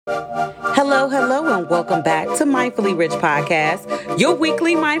Hello, and welcome back to Mindfully Rich Podcast, your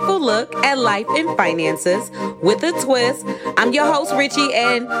weekly mindful look at life and finances with a twist. I'm your host, Richie,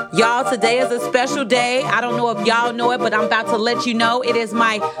 and y'all, today is a special day. I don't know if y'all know it, but I'm about to let you know it is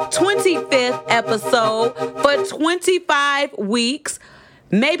my 25th episode for 25 weeks.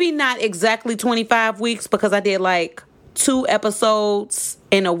 Maybe not exactly 25 weeks because I did like 2 episodes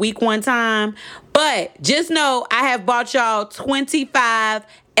in a week one time, but just know I have bought y'all 25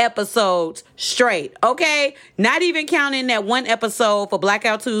 episodes straight, okay? Not even counting that one episode for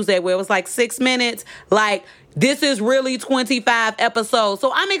Blackout Tuesday where it was like 6 minutes. Like, this is really 25 episodes.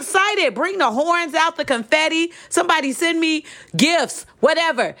 So I'm excited. Bring the horns out, the confetti. Somebody send me gifts,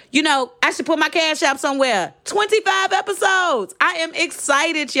 whatever. You know, I should put my Cash App somewhere. 25 episodes. I am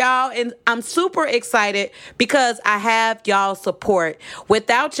excited, y'all. And I'm super excited because I have y'all support.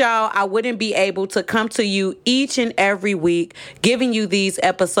 Without y'all, I wouldn't be able to come to you each and every week giving you these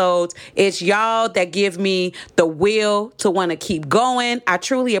episodes. It's y'all that give me the will to want to keep going. I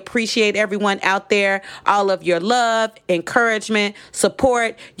truly appreciate everyone out there, all of your love, encouragement,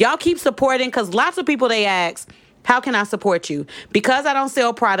 support. Y'all keep supporting because lots of people, they ask, how can I support you? Because I don't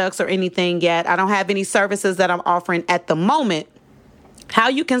sell products or anything yet. I don't have any services that I'm offering at the moment. How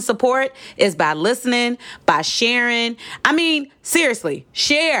you can support is by listening, by sharing. I mean, seriously,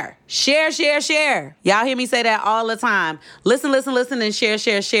 share. Y'all hear me say that all the time. Listen, and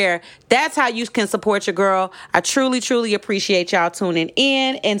share. That's how you can support your girl. I truly appreciate y'all tuning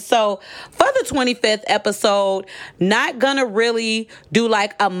in. And so for the 25th episode, not gonna really do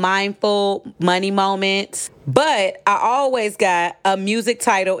like a mindful money moment, but I always got a music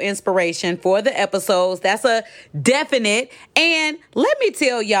title inspiration for the episodes. That's a definite. And let me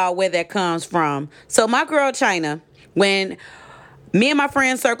tell y'all where that comes from. So my girl China, when me and my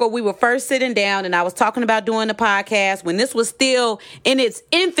friend circle, we were first sitting down and I was talking about doing the podcast when this was still in its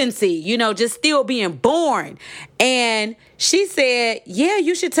infancy, you know, just still being born. And she said, yeah,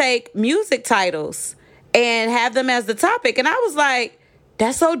 you should take music titles and have them as the topic. And I was like,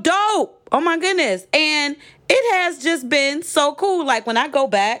 that's so dope. Oh my goodness. And it has just been so cool. Like when I go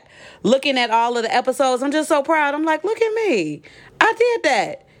back looking at all of the episodes, I'm just so proud. I'm like, look at me. I did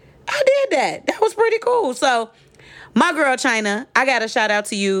that. That was pretty cool. So my girl China, I got to shout out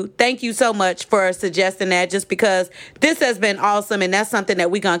to you. Thank you so much for suggesting that, just because this has been awesome. And that's something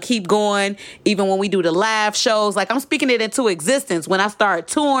that we're going to keep going even when we do the live shows. Like, I'm speaking it into existence. When I start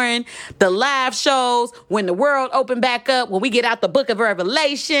touring, the live shows, when the world open back up, when we get out the book of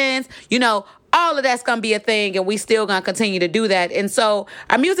Revelations, you know, all of that's going to be a thing, and we still going to continue to do that. And so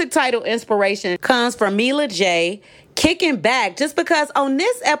our music title inspiration comes from Mila J, Kicking Back, just because on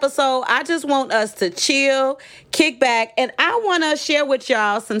this episode, I just want us to chill, kick back, and I want to share with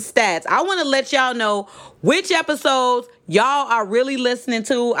y'all some stats. I want to let y'all know which episodes y'all are really listening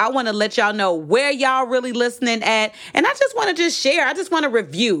to. I want to let y'all know where y'all really listening at. And I just want to just share. I just want to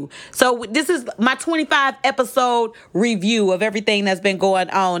review. So this is my 25 episode review of everything that's been going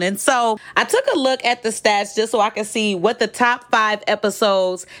on. And so I took a look at the stats just so I can see what the top 5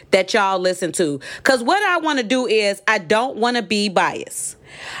 episodes that y'all listen to. Because what I want to do is I don't want to be biased.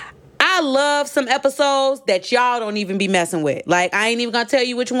 I love some episodes that y'all don't even be messing with. Like, I ain't even going to tell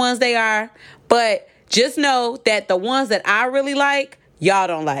you which ones they are, but just know that the ones that I really like, y'all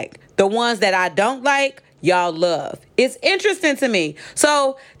don't like. The ones that I don't like, y'all love. It's interesting to me.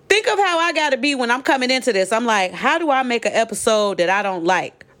 So think of how I got to be when I'm coming into this. I'm like, how do I make an episode that I don't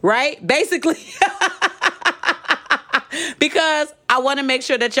like? Right? Basically. Because I want to make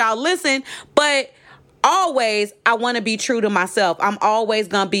sure that y'all listen, but always, I want to be true to myself. I'm always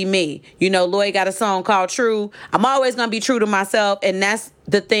going to be me. You know, Lloyd got a song called True. I'm always going to be true to myself. And that's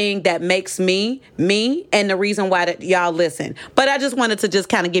the thing that makes me, and the reason why that y'all listen. But I just wanted to just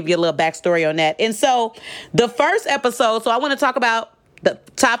kind of give you a little backstory on that. And so the first episode, so I want to talk about the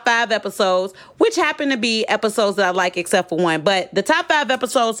top 5 episodes, which happen to be episodes that I like except for one. But the top 5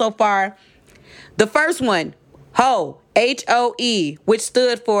 episodes so far, the first one, HOE, which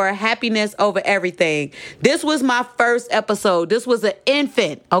stood for Happiness Over Everything. This was my first episode. This was an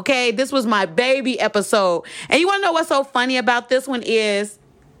infant, okay? This was my baby episode. And you want to know what's so funny about this one is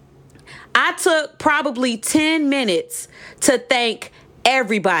I took probably 10 minutes to thank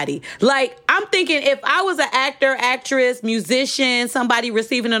everybody. Like, I'm thinking if I was an actor, actress, musician, somebody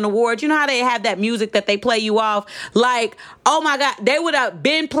receiving an award, you know how they have that music that they play you off? Like, oh my God, they would have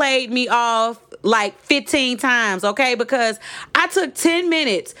been played me off like 15 times, okay? Because I took 10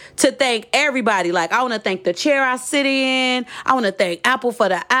 minutes to thank everybody. Like, I want to thank the chair I sit in. I want to thank Apple for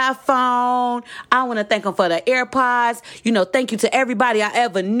the iPhone. I want to thank them for the AirPods. You know, thank you to everybody I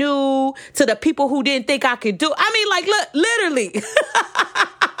ever knew, to the people who didn't think I could do. I mean, like, look, literally.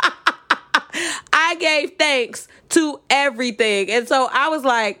 gave thanks to everything. And so I was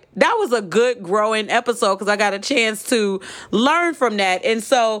like, that was a good growing episode because I got a chance to learn from that. And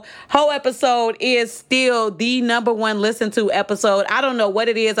so whole episode is still the number one listened to episode. I don't know what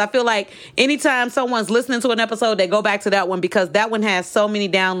it is. I feel like anytime someone's listening to an episode, they go back to that one because that one has so many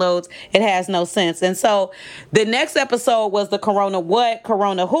downloads. It has no sense. And so the next episode was the Corona What,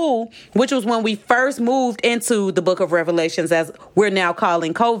 Corona Who, which was when we first moved into the Book of Revelations, as we're now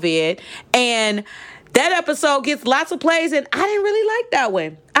calling COVID. And that episode gets lots of plays, and I didn't really like that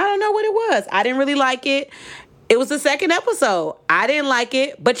one. I don't know what it was. I didn't really like it. It was the second episode. I didn't like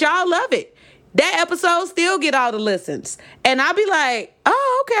it, but y'all love it. That episode still get all the listens. And I'll be like,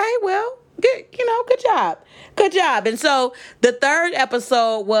 oh, okay, well, good job. Good job. And so the third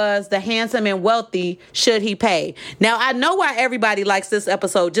episode was the handsome and wealthy, should he pay? Now, I know why everybody likes this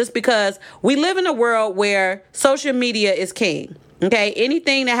episode, just because we live in a world where social media is king. Okay,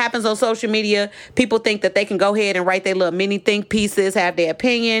 anything that happens on social media, people think that they can go ahead and write their little mini think pieces, have their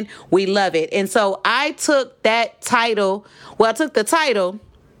opinion. We love it. And so I took that title. Well, I took the title.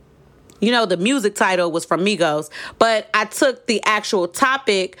 The music title was from Migos, but I took the actual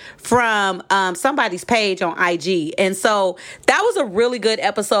topic from somebody's page on IG. And so that was a really good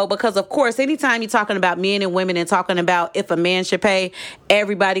episode because, of course, anytime you're talking about men and women and talking about if a man should pay,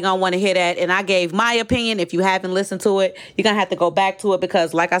 everybody gonna want to hear that. And I gave my opinion. If you haven't listened to it, you're gonna have to go back to it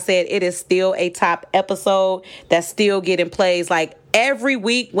because, like I said, it is still a top episode that's still getting plays like every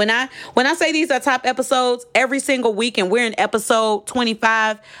week. When I say these are top episodes, every single week, and we're in episode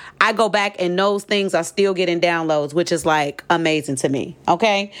 25, I go back and those things are still getting downloads, which is like amazing to me.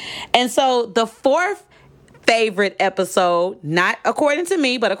 Okay. And so the fourth favorite episode, not according to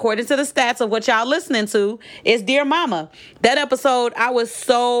me, but according to the stats of what y'all listening to, is Dear Mama. That episode, I was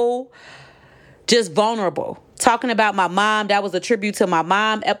so just vulnerable. Talking about my mom. That was a tribute to my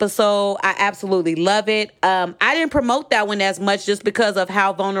mom episode. I absolutely love it. I didn't promote that one as much just because of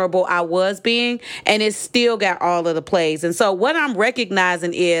how vulnerable I was being, and it still got all of the plays. And so what I'm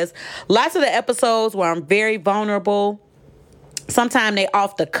recognizing is lots of the episodes where I'm very vulnerable, sometimes they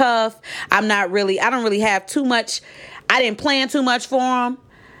off the cuff. I don't really have too much. I didn't plan too much for them.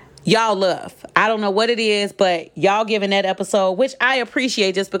 Y'all love. I don't know what it is, but y'all giving that episode, which I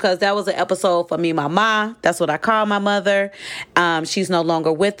appreciate just because that was an episode for me, my mom. That's what I call my mother. She's no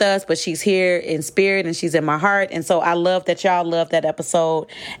longer with us, but she's here in spirit and she's in my heart. And so I love that y'all love that episode.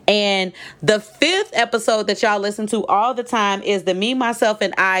 And the fifth episode that y'all listen to all the time is the Me, Myself,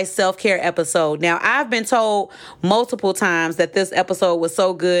 and I self-care episode. Now, I've been told multiple times that this episode was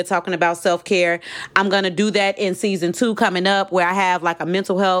so good talking about self-care. I'm going to do that in season 2 coming up, where I have like a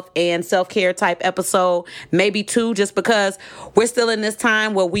mental health and self-care type episode, maybe 2, just because we're still in this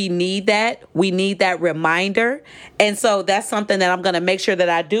time where we need that reminder. And so that's something that I'm going to make sure that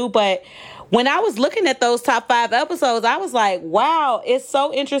I do. But when I was looking at those top 5 episodes, I was like, wow, it's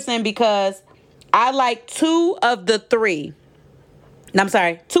so interesting because I like 2 of the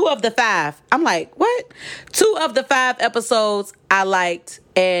 5. I'm like, what? 2 of the 5 episodes I liked,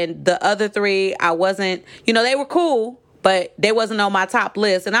 and the other 3 I wasn't, they were cool, but they wasn't on my top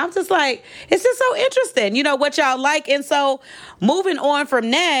list. And I'm just like, it's just so interesting, what y'all like. And so moving on from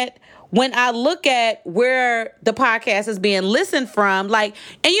that, when I look at where the podcast is being listened from, like,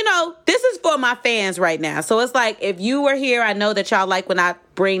 and this is for my fans right now. So it's like, if you were here, I know that y'all like when I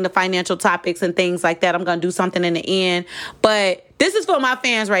bring the financial topics and things like that. I'm going to do something in the end, but this is for my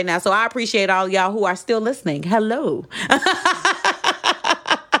fans right now. So I appreciate all y'all who are still listening. Hello.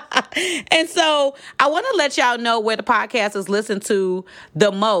 And so I want to let y'all know where the podcast is listened to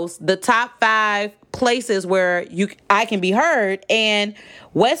the most, the top 5 places where I can be heard. And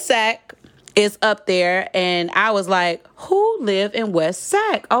West Sac is up there. And I was like, who live in West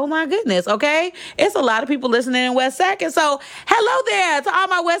Sac? Oh my goodness. Okay. It's a lot of people listening in West Sac. And so hello there to all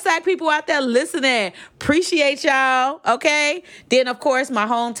my West Sac people out there listening. Appreciate y'all. Okay. Then of course, my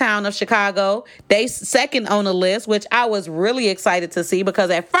hometown of Chicago, they second on the list, which I was really excited to see because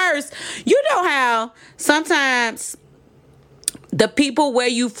at first, you know how sometimes the people where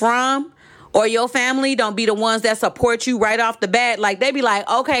you from or your family don't be the ones that support you right off the bat. Like, they be like,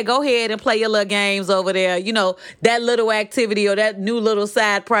 okay, go ahead and play your little games over there. That little activity or that new little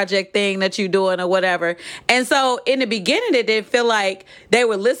side project thing that you doing or whatever. And so in the beginning, it didn't feel like they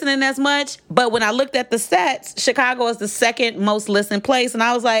were listening as much. But when I looked at the stats, Chicago is the second most listened place. And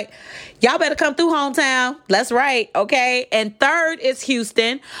I was like, y'all better come through, hometown. That's right. Okay. And third is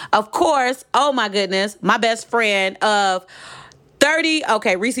Houston. Of course. Oh my goodness. My best friend of 30,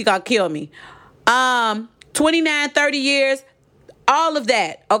 okay, Reese gonna kill me. 29, 30 years, all of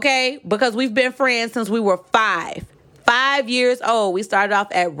that, okay? Because we've been friends since we were 5 years old. We started off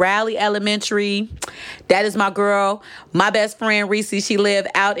at Raleigh Elementary, That is my girl, my best friend, Reese. She live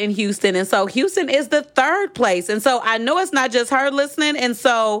out in Houston. And so Houston is the third place. And so I know it's not just her listening. And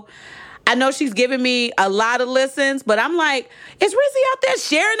so I know she's giving me a lot of listens, but I'm like, is Rizzy out there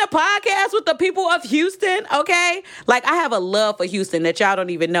sharing the podcast with the people of Houston? Okay. Like, I have a love for Houston that y'all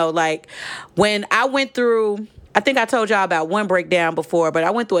don't even know. Like, when I went through, I think I told y'all about one breakdown before, but I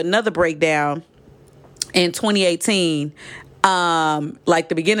went through another breakdown in 2018. Like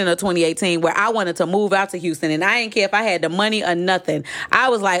the beginning of 2018, where I wanted to move out to Houston, and I didn't care if I had the money or nothing. I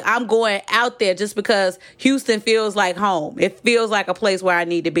was like, I'm going out there just because Houston feels like home. It feels like a place where I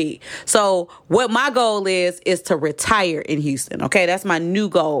need to be. So what my goal is to retire in Houston. Okay. That's my new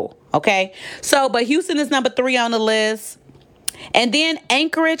goal. Okay. So, but Houston is number 3 on the list. And then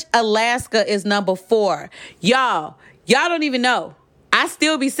Anchorage, Alaska is number 4. Y'all don't even know. I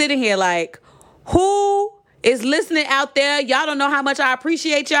still be sitting here like, who is listening out there? Y'all don't know how much I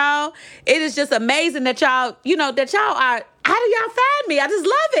appreciate y'all. It is just amazing that y'all, that y'all are, how do y'all find me? I just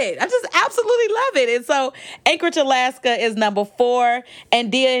love it. I just absolutely love it. And so Anchorage, Alaska is number 4.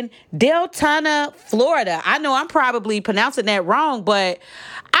 And then Deltona, Florida. I know I'm probably pronouncing that wrong, but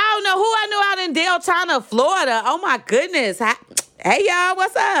I don't know who I know out in Deltona, Florida. Oh my goodness. Hey y'all,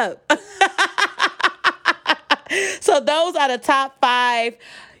 what's up? So those are the top 5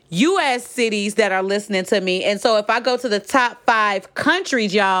 U.S. cities that are listening to me. And so if I go to the top 5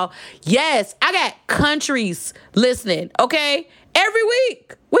 countries, y'all, yes, I got countries listening, okay, every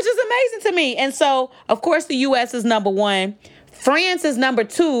week, which is amazing to me. And so, of course, the U.S. is number 1. France is number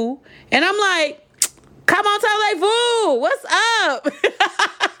 2. And I'm like, come on, Talay-Vu, what's up?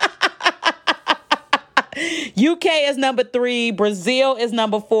 UK is number 3, Brazil is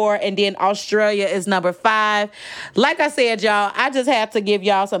number 4, and then Australia is number 5. Like I said, y'all, I just have to give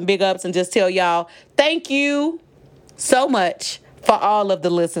y'all some big ups and just tell y'all thank you so much for all of the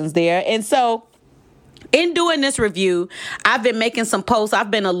listens there. And so in doing this review, I've been making some posts. I've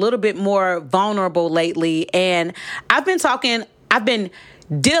been a little bit more vulnerable lately, and I've been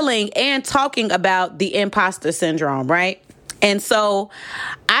dealing and talking about the imposter syndrome, right? And so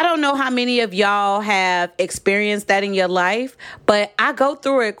I don't know how many of y'all have experienced that in your life, but I go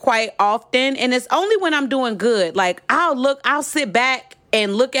through it quite often. And it's only when I'm doing good. Like I'll sit back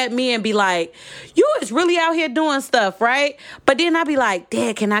and look at me and be like, you is really out here doing stuff, right? But then I'll be like,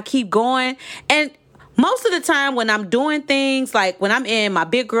 Dad, can I keep going? And most of the time when I'm doing things, like when I'm in my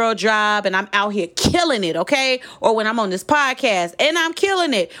big girl job and I'm out here killing it, okay? Or when I'm on this podcast and I'm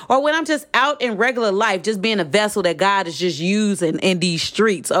killing it. Or when I'm just out in regular life, just being a vessel that God is just using in these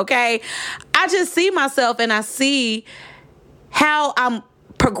streets, okay? I just see myself and I see how I'm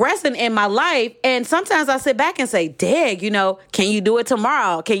progressing in my life. And sometimes I sit back and say, Dag, can you do it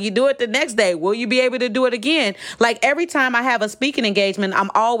tomorrow? Can you do it the next day? Will you be able to do it again? Like every time I have a speaking engagement,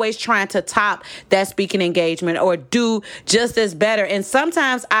 I'm always trying to top that speaking engagement or do just as better. And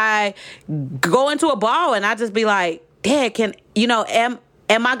sometimes I go into a ball and I just be like, Dag, am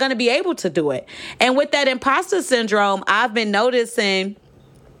I going to be able to do it? And with that imposter syndrome, I've been noticing,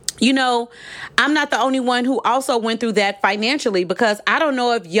 I'm not the only one who also went through that financially, because I don't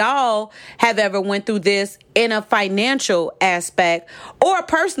know if y'all have ever went through this in a financial aspect or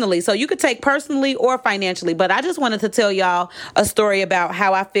personally. So you could take personally or financially, but I just wanted to tell y'all a story about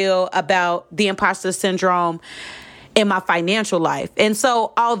how I feel about the imposter syndrome in my financial life. And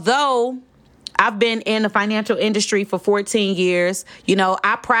so although I've been in the financial industry for 14 years,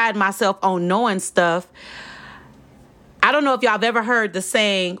 I pride myself on knowing stuff. I don't know if y'all have ever heard the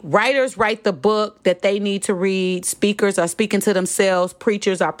saying, writers write the book that they need to read. Speakers are speaking to themselves.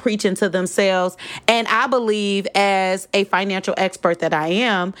 Preachers are preaching to themselves. And I believe, as a financial expert that I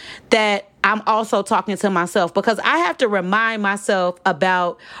am, that I'm also talking to myself, because I have to remind myself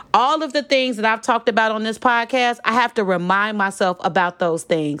about all of the things that I've talked about on this podcast. I have to remind myself about those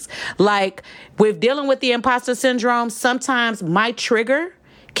things. Like with dealing with the imposter syndrome, sometimes my trigger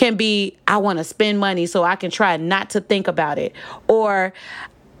can be, I want to spend money so I can try not to think about it. Or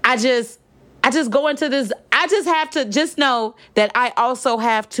I just go into this. I just have to just know that I also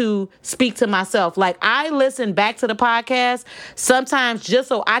have to speak to myself. Like I listen back to the podcast sometimes just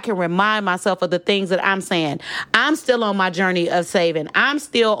so I can remind myself of the things that I'm saying. I'm still on my journey of saving. I'm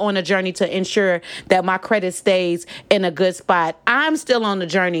still on a journey to ensure that my credit stays in a good spot. I'm still on the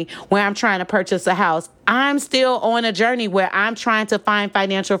journey where I'm trying to purchase a house. I'm still on a journey where I'm trying to find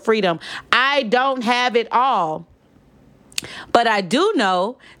financial freedom. I don't have it all. But I do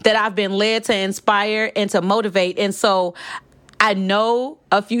know that I've been led to inspire and to motivate. And so I know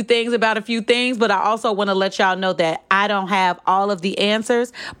a few things about a few things, but I also want to let y'all know that I don't have all of the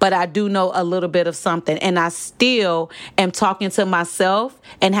answers, but I do know a little bit of something. And I still am talking to myself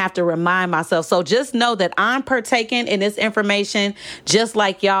and have to remind myself. So just know that I'm partaking in this information just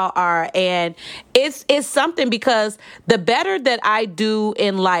like y'all are. And it's something, because the better that I do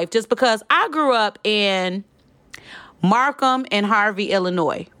in life, just because I grew up in Markham and Harvey,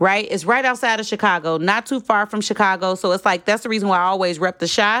 Illinois, right? It's right outside of Chicago, not too far from Chicago. So it's like, that's the reason why I always rep the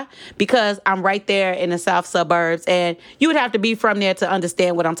Chi, because I'm right there in the south suburbs, and you would have to be from there to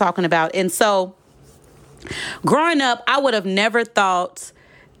understand what I'm talking about. And so growing up, I would have never thought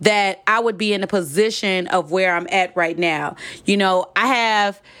that I would be in a position of where I'm at right now. You know, I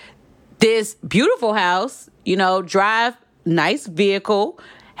have this beautiful house, you know, drive nice vehicle,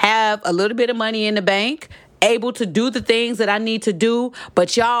 have a little bit of money in the bank, able to do the things that I need to do.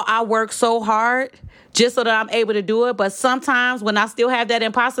 But y'all, I work so hard just so that I'm able to do it. But sometimes when I still have that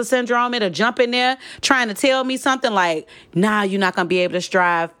imposter syndrome, it'll jump in there trying to tell me something like, nah, you're not going to be able to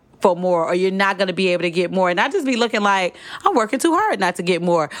strive for more, or you're not going to be able to get more. And I just be looking like I'm working too hard not to get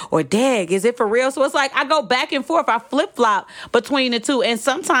more, or dag, is it for real? So it's like I go back and forth. I flip flop between the two. And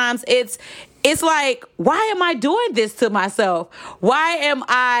sometimes it's like, why am I doing this to myself? Why am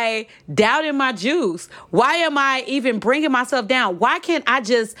I doubting my juice? Why am I even bringing myself down? Why can't I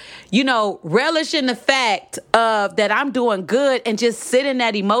just, relish in the fact of that I'm doing good and just sit in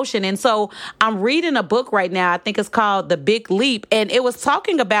that emotion? And so I'm reading a book right now. I think it's called The Big Leap. And it was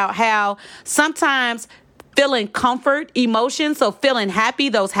talking about how sometimes feeling comfort emotions, so feeling happy,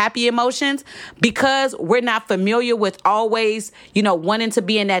 those happy emotions, because we're not familiar with always, wanting to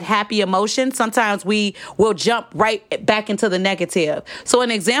be in that happy emotion, sometimes we will jump right back into the negative. So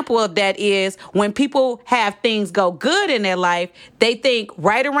an example of that is when people have things go good in their life, they think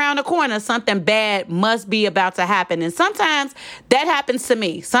right around the corner, something bad must be about to happen. And sometimes that happens to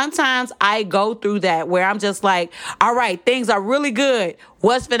me. Sometimes I go through that where I'm just like, all right, things are really good.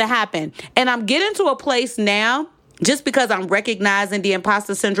 What's going to happen? And I'm getting to a place now, just because I'm recognizing the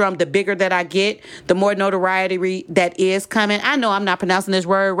imposter syndrome, the bigger that I get, the more notoriety that is coming. I know I'm not pronouncing this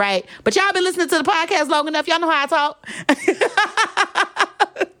word right, but y'all been listening to the podcast long enough. Y'all know how I talk.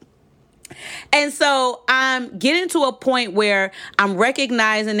 And so I'm getting to a point where I'm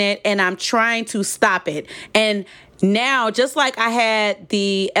recognizing it and I'm trying to stop it. And now, just like I had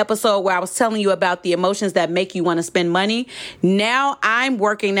the episode where I was telling you about the emotions that make you want to spend money, now I'm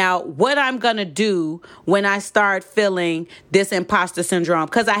working out what I'm going to do when I start feeling this imposter syndrome.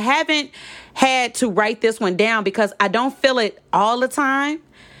 Because I haven't had to write this one down because I don't feel it all the time.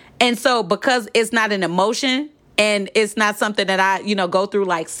 And so because it's not an emotion, and it's not something that I, go through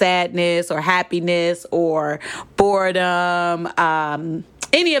like sadness or happiness or boredom,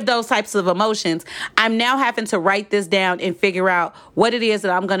 any of those types of emotions, I'm now having to write this down and figure out what it is that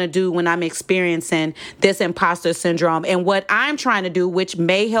I'm going to do when I'm experiencing this imposter syndrome. And what I'm trying to do, which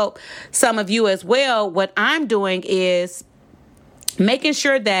may help some of you as well, what I'm doing is making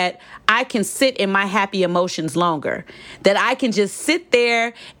sure that I can sit in my happy emotions longer, that I can just sit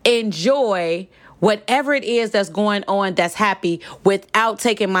there, enjoy whatever it is that's going on that's happy without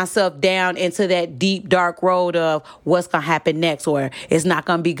taking myself down into that deep, dark road of what's going to happen next, or it's not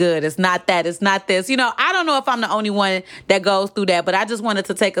going to be good. It's not that. It's not this. I don't know if I'm the only one that goes through that, but I just wanted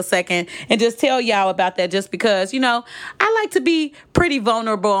to take a second and just tell y'all about that, just because, I like to be pretty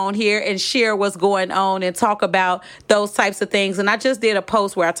vulnerable on here and share what's going on and talk about those types of things. And I just did a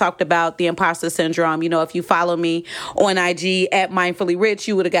post where I talked about the imposter syndrome. If you follow me on IG at Mindfully Rich,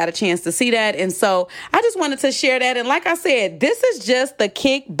 you would have got a chance to see that. And so I just wanted to share that. And like I said, this is just the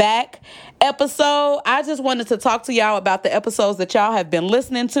kickback episode. I just wanted to talk to y'all about the episodes that y'all have been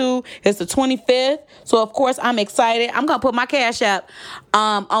listening to. It's the 25th. So of course I'm excited. I'm going to put my Cash App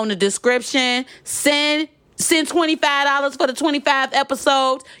on the description. Send $25 for the 25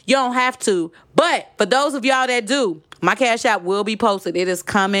 episodes. You don't have to. But for those of y'all that do, my Cash App will be posted. It is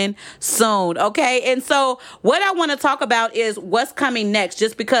coming soon. Okay. And so what I want to talk about is what's coming next,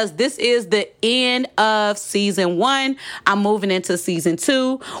 just because this is the end of season 1. I'm moving into season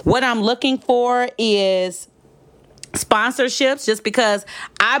 2. What I'm looking for is sponsorships, just because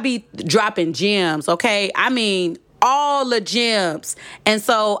I be dropping gems. Okay. I mean, all the gems. And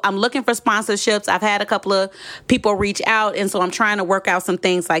so I'm looking for sponsorships. I've had a couple of people reach out, and so I'm trying to work out some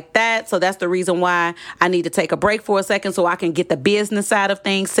things like that. So that's the reason why I need to take a break for a second so I can get the business side of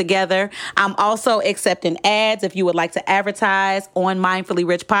things together. I'm also accepting ads. If you would like to advertise on Mindfully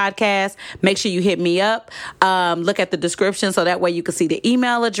Rich Podcast, make sure you hit me up. Look at the description so that way you can see the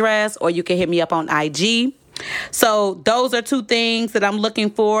email address, or you can hit me up on IG. So those are two things that I'm looking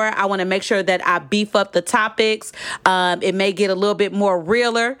for. I want to make sure that I beef up the topics. It may get a little bit more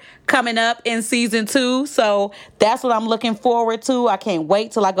realer coming up in season 2. So that's what I'm looking forward to. I can't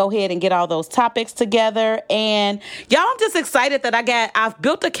wait till I go ahead and get all those topics together. And y'all, I'm just excited that I've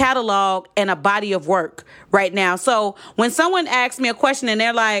built a catalog and a body of work right now. So when someone asks me a question and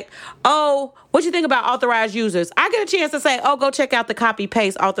they're like, oh, what you think about authorized users? I get a chance to say, oh, go check out the copy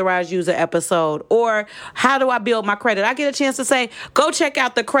paste authorized user episode. Or how do I build my credit? I get a chance to say, go check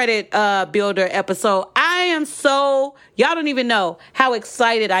out the credit builder episode. I am y'all don't even know how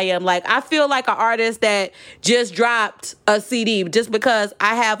excited I am. Like, I feel like an artist that just dropped a CD just because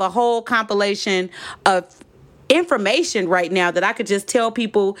I have a whole compilation of information right now that I could just tell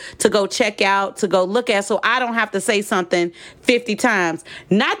people to go check out, to go look at, so I don't have to say something 50 times.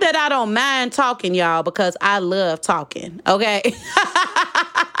 Not that I don't mind talking, y'all, because I love talking, okay?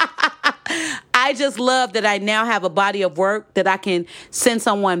 I just love that I now have a body of work that I can send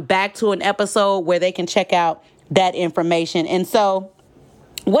someone back to an episode where they can check out that information. And so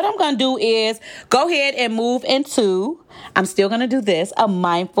what I'm going to do is go ahead and move into, I'm still going to do this, a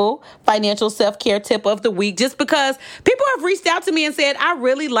mindful financial self-care tip of the week, just because people have reached out to me and said, I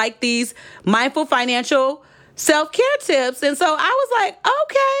really like these mindful financial self-care tips. And so I was like,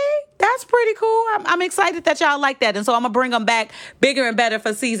 okay, that's pretty cool. I'm excited that y'all like that. And so I'm going to bring them back bigger and better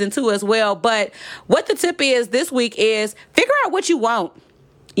for season 2 as well. But what the tip is this week is figure out what you want.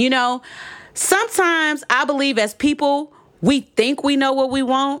 You know, sometimes I believe as people, we think we know what we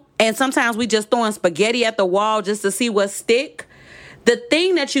want, and sometimes we just throwing spaghetti at the wall just to see what stick. The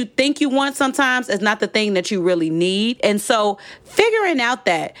thing that you think you want sometimes is not the thing that you really need. And so figuring out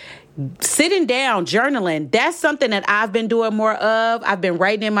that, sitting down, journaling, that's something that I've been doing more of. I've been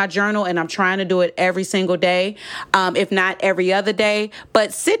writing in my journal, and I'm trying to do it every single day, if not every other day.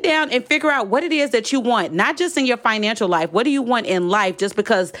 But sit down and figure out what it is that you want, not just in your financial life. What do you want in life? Just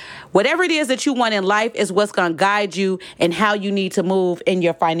because whatever it is that you want in life is what's going to guide you and how you need to move in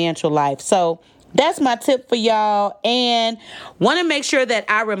your financial life. So that's my tip for y'all. And want to make sure that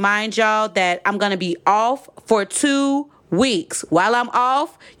I remind y'all that I'm going to be off for 2 weeks. While I'm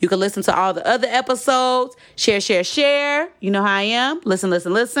off, you can listen to all the other episodes, share. You know how I am.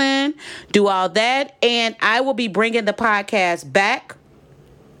 Listen. Do all that. And I will be bringing the podcast back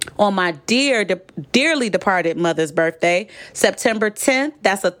on my dearly departed mother's birthday, September 10th.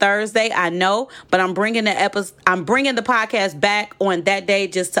 That's a Thursday, I know, but I'm bringing the podcast back on that day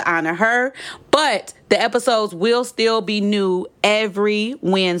just to honor her. But the episodes will still be new every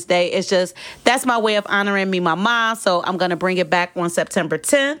Wednesday. It's just, that's my way of honoring my mom. So I'm going to bring it back on September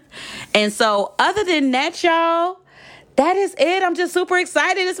 10th. And so other than that, y'all, that is it. I'm just super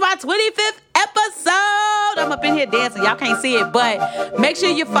excited. It's my 25th episode. I'm up in here dancing. Y'all can't see it, but make sure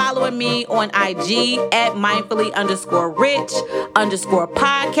you're following me on IG at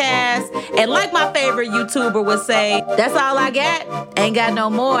mindfully_rich_podcast. And like my favorite YouTuber would say, that's all I got. Ain't got no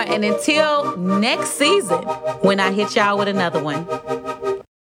more. And until next season, when I hit y'all with another one.